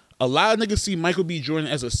 A lot of niggas see Michael B. Jordan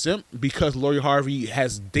as a simp because Lori Harvey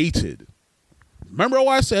has dated. Remember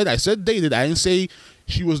what I said? I said dated. I didn't say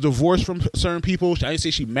she was divorced from certain people. I didn't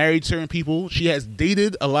say she married certain people. She has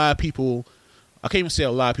dated a lot of people. I can't even say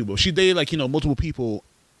a lot of people. She dated, like, multiple people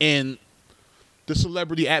in the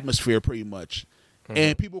celebrity atmosphere, pretty much. Mm-hmm.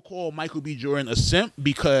 And people call Michael B. Jordan a simp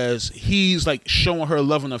because he's, like, showing her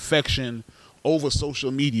love and affection over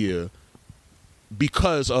social media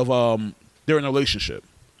because of they're in a relationship.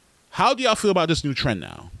 How do y'all feel about this new trend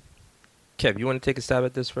now? Kev, you want to take a stab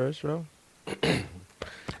at this first, bro?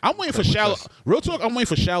 I'm waiting for Shallow. Real talk, I'm waiting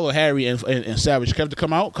for Shallow Harry and Savage Kev to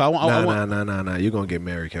come out. Nah. You're gonna get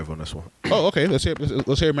Mary Kev on this one. Oh, okay. Let's hear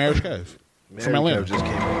Marriage Kev from Atlanta. Kev just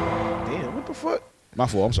came out. Damn, what the fuck? My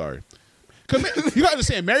fault. I'm sorry. Cause you gotta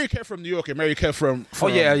understand, Mary Kev from New York and Mary Kev from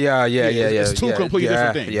yeah. It's two completely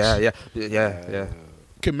different things. Yeah.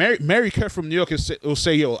 Can Mary Kev from New York will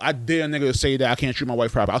say, yo, I dare a nigga to say that I can't treat my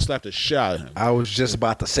wife properly. I'll slap the shit out of him. I was just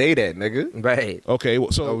about to say that, nigga. Right. Okay,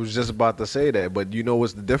 so I was just about to say that, but you know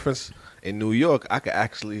what's the difference? In New York, I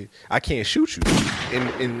can't shoot you.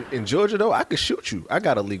 In Georgia though, I could shoot you. I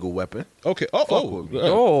got a legal weapon. Okay. You heard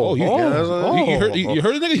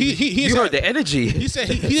the nigga? He You said, heard the energy. He said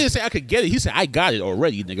he didn't say I could get it. He said I got it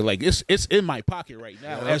already, nigga. Like it's in my pocket right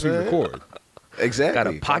now as we record. Exactly. Got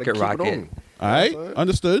a pocket rocket. All right,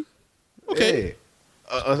 understood. Okay. Yeah.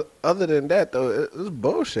 Other than that, though, it's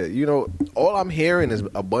bullshit. You know, all I'm hearing is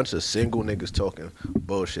a bunch of single niggas talking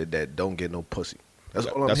bullshit that don't get no pussy. That's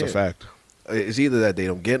all I'm hearing. That's a fact. It's either that they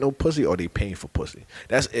don't get no pussy or they paying for pussy.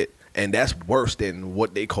 That's it. And that's worse than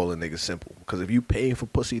what they call a nigga simple. Because if you paying for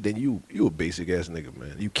pussy, then you a basic ass nigga,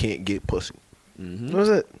 man. You can't get pussy. Mm-hmm. That's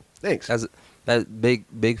it. Thanks. That's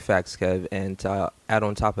big facts, Kev. And to add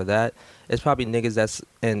on top of that, it's probably niggas that's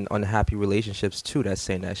in unhappy relationships too that's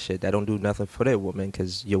saying that shit. That don't do nothing for their woman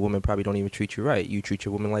because your woman probably don't even treat you right. You treat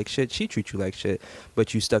your woman like shit. She treats you like shit.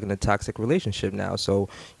 But you stuck in a toxic relationship now. So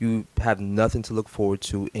you have nothing to look forward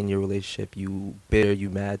to in your relationship. You bitter,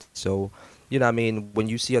 you mad. So, you know what I mean? When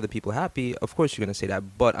you see other people happy, of course you're going to say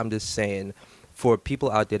that. But I'm just saying, for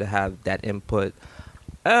people out there to have that input,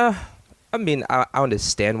 I mean, I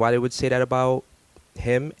understand why they would say that about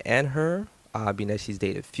him and her. Being that she's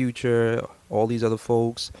dated Future, all these other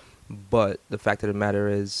folks. But the fact of the matter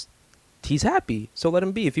is, he's happy. So let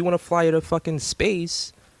him be. If you want to fly to fucking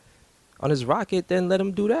space on his rocket, then let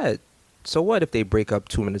him do that. So what if they break up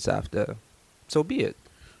 2 minutes after? So be it.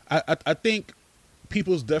 I think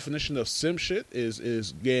people's definition of simp shit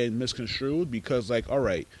is getting misconstrued because, like, all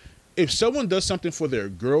right, if someone does something for their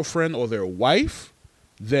girlfriend or their wife,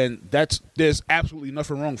 then there's absolutely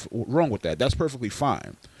nothing wrong with that. That's perfectly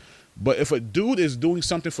fine. But if a dude is doing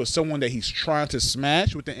something for someone that he's trying to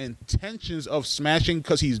smash with the intentions of smashing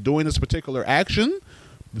because he's doing this particular action,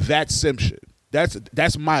 that's simp shit.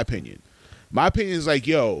 That's my opinion. My opinion is like,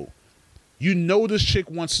 yo, you know this chick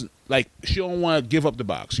wants, like, she don't want to give up the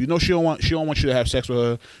box. You know she don't want you to have sex with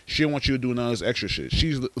her. She don't want you to do none of this extra shit.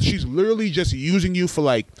 She's literally just using you for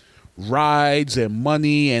like rides and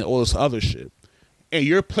money and all this other shit. And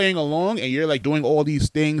you're playing along and you're like doing all these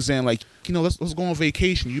things and like, you know, let's go on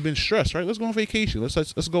vacation. You've been stressed, right? Let's go on vacation.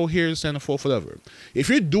 Let's go here and stand for whatever. If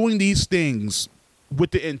you're doing these things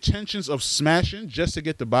with the intentions of smashing just to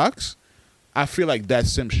get the box, I feel like that's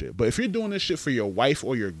simp shit. But if you're doing this shit for your wife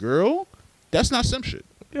or your girl, that's not simp shit.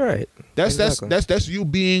 You're right. That's you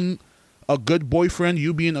being a good boyfriend,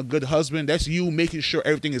 you being a good husband. That's you making sure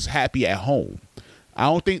everything is happy at home. I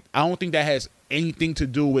don't think that has anything to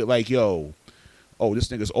do with like, yo, oh, this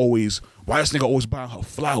nigga's always, why this nigga always buying her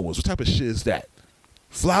flowers? What type of shit is that?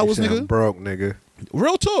 Flowers, nigga? Broke, nigga.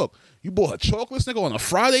 Real talk. You bought her chocolates, nigga, on a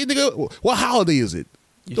Friday, nigga? What holiday is it?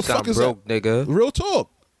 You the sound fuck is broke, that? nigga. Real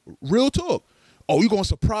talk. Oh, you gonna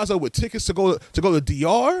surprise her with tickets to go to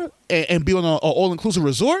DR and be on an all-inclusive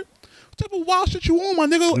resort? What type of wild shit you on, my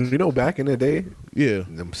nigga? You know, back in the day, yeah,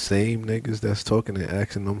 them same niggas that's talking and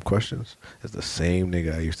asking them questions is the same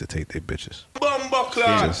nigga I used to take their bitches.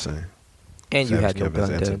 Just saying. And you Savage had no Kevin's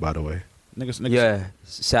gun answer, then. by the way. Niggas, Yeah,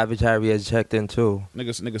 Savage Harry has checked in too.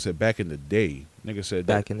 Niggas said back in the day. Niggas said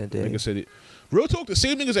Back in the day. Niggas said it. Real talk. The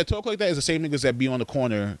same niggas that talk like that is the same niggas that be on the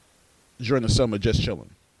corner during the summer just chilling.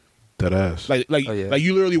 That ass. Like Oh, yeah.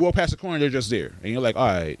 you literally walk past the corner, they're just there, and you're like, all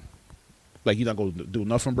right, like you not gonna do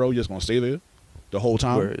nothing, bro. You're just gonna stay there the whole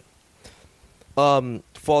time. Word.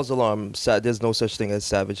 False alarm. There's no such thing as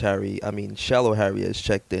Savage Harry. I mean, Shallow Harry has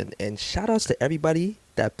checked in. And shout outs to everybody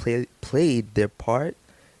that played their part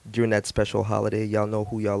during that special holiday. Y'all know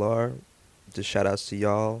who y'all are. Just shout outs to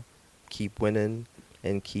y'all. Keep winning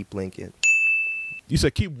and keep linking. You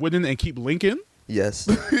said keep winning and keep linking. Yes.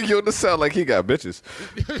 Yo, this sound like he got bitches.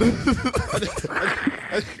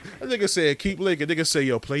 I nigga said keep linking. Nigga say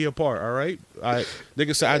yo play your part. All right.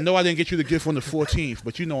 Nigga said I know I didn't get you the gift on the 14th,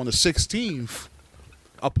 but you know on the 16th.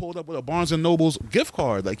 I pulled up with a Barnes & Noble's gift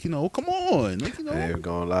card. Like, you know, come on. Like, you know. I ain't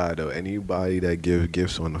gonna lie, though. Anybody that give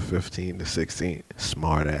gifts on the 15th to 16th,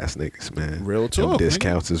 smart-ass niggas, man. Real talk, Them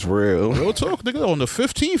discounts is real. Real talk, nigga. On the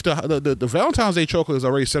 15th, the Valentine's Day chocolate is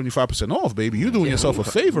already 75% off, baby. You doing yourself a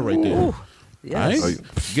favor right there. Ooh, yes. Right?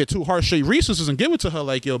 Get 2 heart-shaped Reese's and give it to her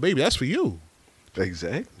like, yo, baby, that's for you.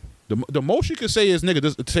 Exactly. The most you can say is,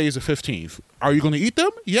 nigga, today is the 15th. Are you going to eat them?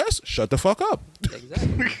 Yes. Shut the fuck up.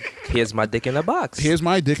 Exactly. Here's my dick in a box. Here's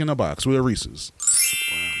my dick in a box with a Reese's.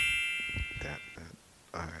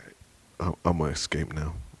 Wow. All right. I'm going to escape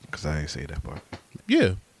now because I ain't say that part.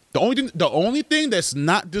 Yeah. The only thing that's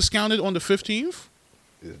not discounted on the 15th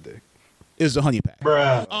Is dick. is the Honey Pack.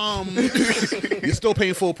 Bruh. You're still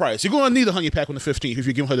paying full price. You're going to need a Honey Pack on the 15th if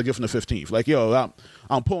you're giving her the gift on the 15th. Like, yo,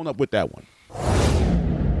 I'm pulling up with that one.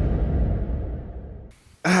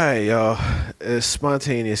 All right, y'all. It's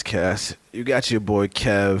Spontaneous Cast. You got your boy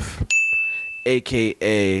Kev.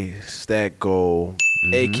 AKA Stack Gold,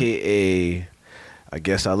 AKA I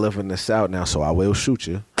guess I live in the South now, so I will shoot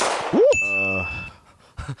you.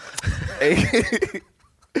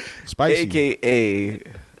 Spicy. AKA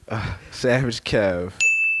Savage Kev,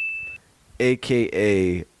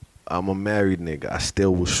 AKA I'm a married nigga, I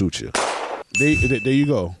still will shoot you. There you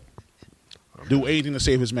go. Do anything to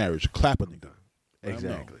save his marriage. Clap a nigga.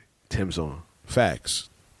 Exactly. Tim's on. Facts.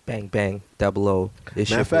 Bang, bang, 00. It's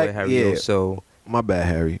Matter your of fact, boy, Harry. yeah. So, My bad,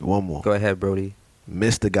 Harry. One more. go ahead, Brody.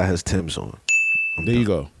 Mr. got his Tim's on. There you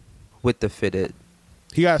go. With the fitted.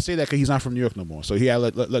 He gotta say that because he's not from New York no more. So he gotta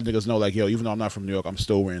let niggas know, like, yo, even though I'm not from New York, I'm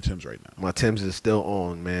still wearing Timbs right now. My Tim's is still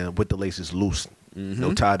on, man, with the laces loose.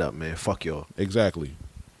 No tied up, man. Fuck y'all. Exactly.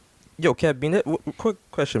 Yo, Kev, being that, quick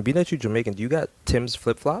question. Being that you Jamaican, do you got Tim's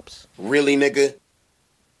flip-flops? Really, nigga?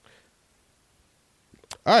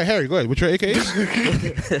 All right, Harry, go ahead. What's your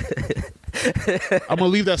AKAs? I'm gonna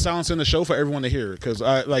leave that silence in the show for everyone to hear because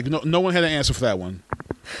no one had an answer for that one.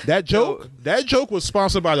 That joke was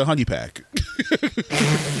sponsored by the Honey Pak.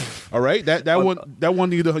 All right, that one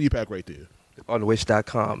needed a Honey Pak right there. On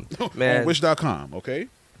Wish.com. Man, On Wish.com, okay?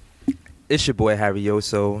 it's your boy, Harry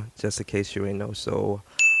Yoso, just in case you ain't know. So,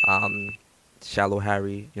 Shallow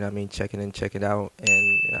Harry, you know what I mean? Checking in, checking out. And,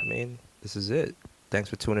 you know what I mean? This is it. Thanks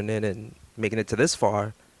for tuning in and making it to this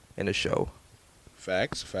far in the show.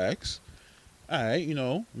 Facts. All right,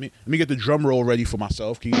 let me get the drum roll ready for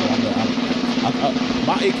myself. My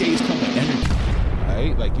AKAs come with energy.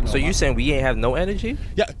 All right, So you saying we ain't have no energy?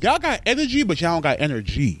 Yeah, y'all got energy, but y'all don't got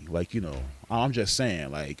energy. I'm just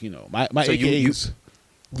saying, my So AKAs.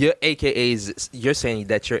 Your AKAs, you're saying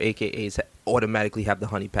that your AKAs automatically have the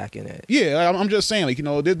Honey Pack in it. Yeah, I'm just saying,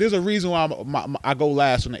 there's a reason why I go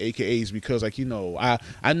last on the AKAs because,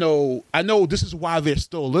 I know this is why they're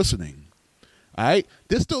still listening. All right,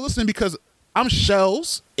 they're still listening because I'm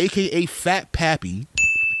Shellz, AKA Fat Pappy,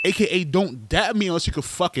 AKA don't dap me unless you can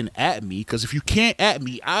fucking at me. Because if you can't at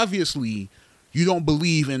me, obviously you don't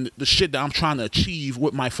believe in the shit that I'm trying to achieve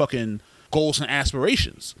with my fucking goals and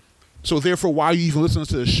aspirations. So therefore, why are you even listening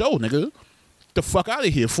to the show, nigga? The fuck out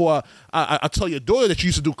of here. For I tell your daughter that you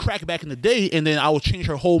used to do crack back in the day, and then I will change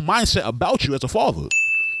her whole mindset about you as a father.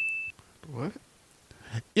 What?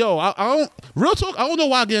 Yo, I don't. Real talk. I don't know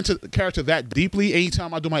why I get into the character that deeply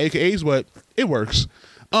anytime I do my AKAs, but it works.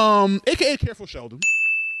 AKA Careful Sheldon.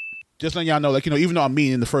 Just letting y'all know, even though I'm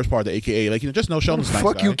mean in the first part of the AKA, just know Sheldon's nice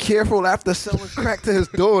Fuck guy. you, Careful after selling crack to his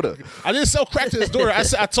daughter. I didn't sell crack to his daughter.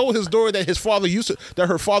 I told his daughter that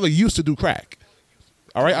her father used to do crack.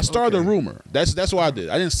 All right, I started a rumor. That's what I did.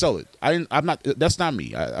 I didn't sell it. I'm not. That's not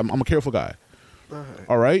me. I'm a careful guy.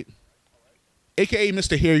 All right. AKA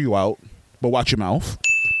Mr. Hear You Out, but watch your mouth.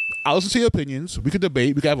 I'll listen to your opinions. We could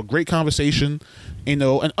debate. We could have a great conversation, and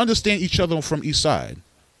understand each other from each side.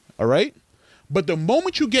 All right. But the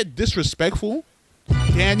moment you get disrespectful,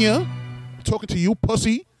 Dania, talking to you,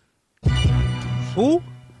 pussy. Who?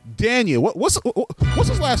 Dania. What's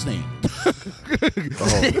his last name?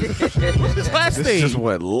 What's his last name? This just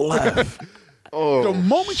went left. The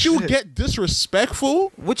moment you get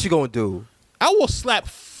disrespectful, What you gonna do? I will slap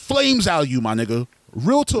flames out of you, my nigga.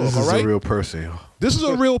 Real talk, This all is right? a real person, yo. This is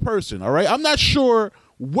a real person, all right? I'm not sure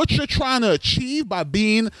what you're trying to achieve by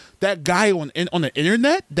being that guy on the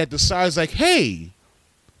internet that decides, hey,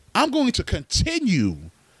 I'm going to continue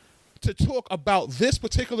to talk about this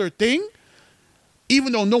particular thing,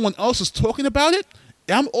 even though no one else is talking about it.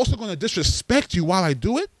 I'm also going to disrespect you while I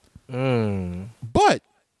do it. But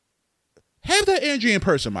have that energy in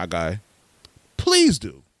person, my guy. Please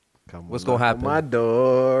do. Come What's on, gonna knock happen? on my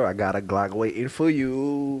door. I got a Glock waiting for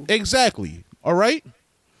you. Exactly. All right?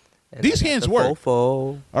 And These I got hands the work.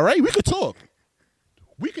 fofo. All right? We could talk.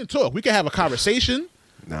 We can talk. We can have a conversation.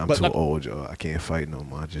 Nah, I'm But too like- old, yo. I can't fight no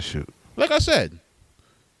more. I just shoot. Like I said,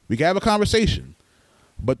 we can have a conversation.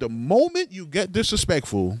 But the moment you get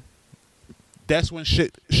disrespectful, that's when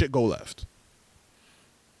shit go left.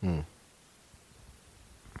 Damn.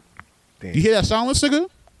 You hear that silence, nigga?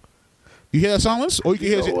 You hear that silence? Or you can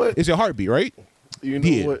You hear know what? it's your heartbeat, right? You know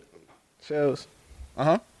Yeah. what, Shellz?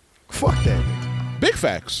 Uh-huh. Fuck that nigga. Big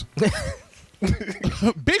facts.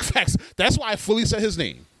 Big facts. That's why I fully said his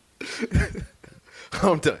name.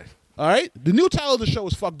 I'm done. All right? The new title of the show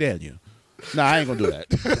is Fuck Daniel. Nah, I ain't gonna do that.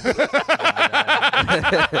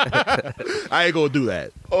 I ain't gonna do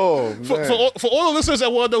that. Oh, man. For all the listeners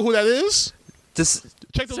that want to know who that is, Just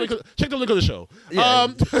check the link of the show. Yeah.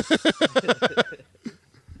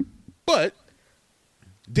 But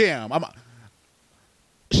damn,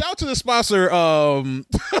 shout out to the sponsor,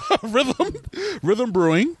 Rhythm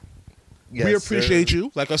Brewing. yes, We appreciate sir.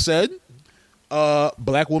 you. Like I said,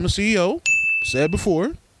 Black Woman CEO said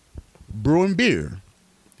before. brewing beer.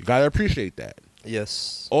 You gotta appreciate that.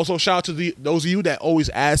 Yes. Also, shout out to those of you that always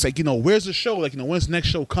ask, like, where's the show? Like, when's the next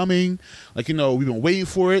show coming? Like, we've been waiting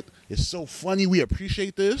for it. It's so funny. We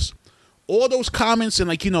appreciate this. All those comments and,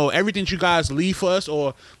 like, everything you guys leave for us,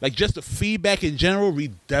 or, like, just the feedback in general, we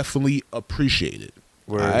definitely appreciate it.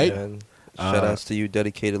 Word, right? man. Shout outs to you,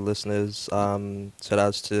 dedicated listeners. Shout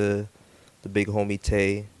outs to the big homie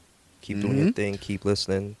Tay. Keep doing your thing. Keep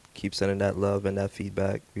listening. Keep sending that love and that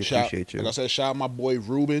feedback. We appreciate you. Like I said, shout out my boy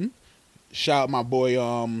Ruben. Shout out my boy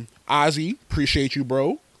Ozzy. Appreciate you,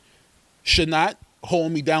 bro. Should not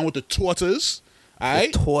hold me down with the tortas. All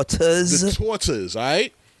right, The tortas. All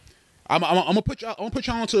right. I'm gonna put y'all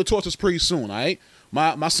onto the tortas pretty soon. All right.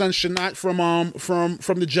 My son should not from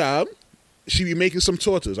the job. She be making some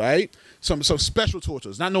tortas. All right. Some special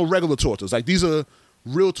tortas, not no regular tortas. Like, these are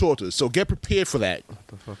real tortas. So get prepared for that. What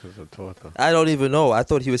the fuck is a torta? I don't even know. I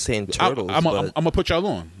thought he was saying turtles. I'm gonna put y'all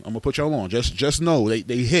on. Just know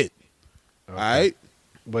they hit. Okay. All right.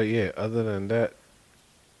 But yeah, other than that,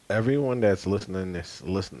 everyone that's listening,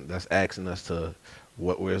 that's asking us to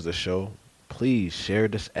where's the show, please share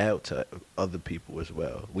this out to other people as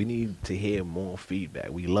well. We need to hear more feedback.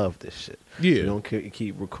 We love this shit. Yeah. We don't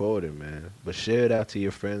keep recording, man. But share it out to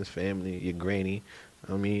your friends, family, your granny.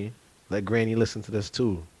 I mean, let granny listen to this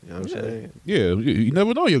too. You know what I'm saying? Yeah, you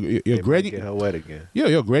never know. Your granny get her wet again. Yeah,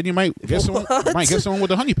 your granny might get someone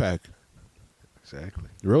with a honey pack. Exactly.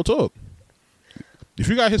 Real talk. If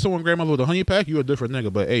you got hit someone grandmother with a honey pack, you a different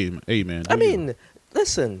nigga. But hey man. I mean,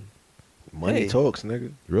 listen. Money talks,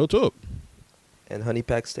 nigga. Real talk. And honey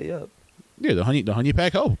pack stay up. Yeah, the honey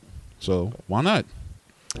pack help. So why not?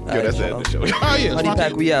 All Yo, that's the end of the show. Oh yeah, Honey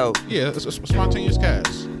pack, we out. Yeah, it's a spontaneous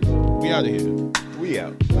cast. We out of here. We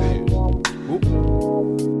out. Yeah.